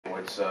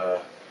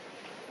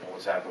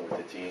what's happened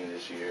with the team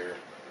this year?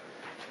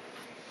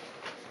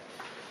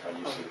 How do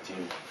you see the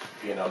team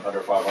being up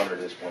under 500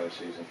 this point of the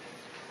season?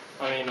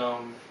 I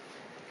mean,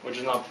 we're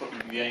just not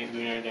doing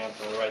anything at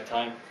the right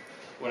time.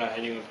 We're not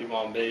hitting with people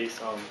on base.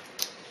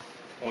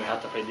 When we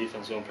have to play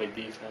defense, we don't play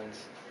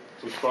defense.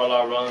 We score a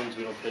lot of runs,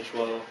 we don't pitch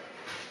well.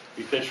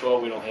 We pitch well,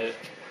 we don't hit.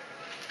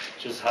 It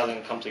just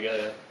hasn't come together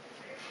yet.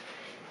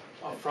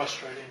 How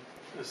frustrating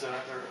is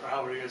that, or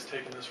how are you guys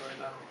taking this right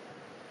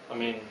now? I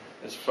mean,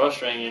 it's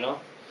frustrating,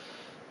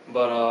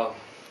 but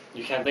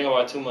you can't think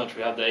about it too much.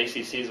 We have the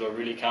ACCs what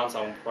really counts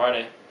on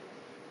Friday,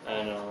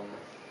 and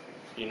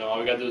all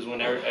we gotta do is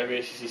win every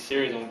ACC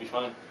series and we'll be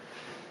fine.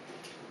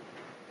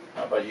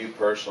 How about you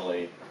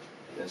personally?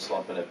 Been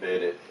slumping a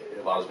bit.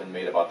 A lot has been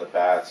made about the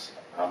bats.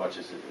 How much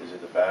is it? Is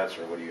it the bats,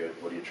 or what do you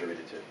attribute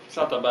it to? It's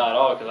not that bad at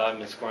all because I haven't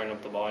been scoring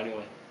up the ball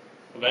anyway.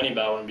 If any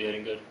bat, I wouldn't be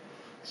hitting good.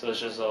 So it's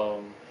just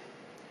I'm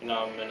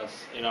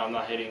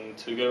not hitting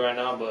too good right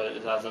now, but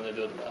it has nothing to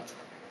do with the bats.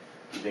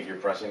 Do you think you're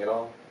pressing at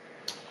all?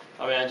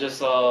 I mean, I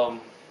just no,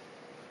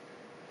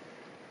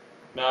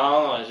 I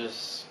don't know. I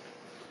just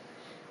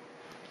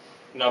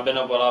I've been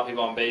up with a lot of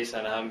people on base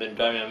and I haven't been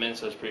driving them in,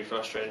 so it's pretty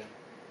frustrating.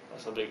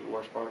 That's the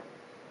worst part.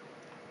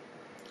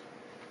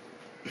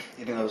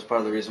 You think that was part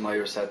of the reason why you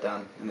were sat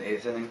down in the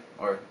 8th inning,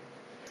 or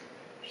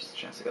just a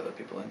chance to get other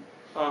people in?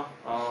 I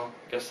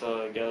guess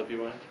get other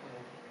people in.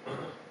 Any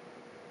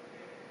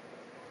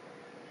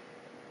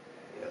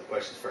other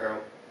questions for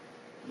Harold?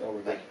 No,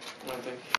 we're good. I think.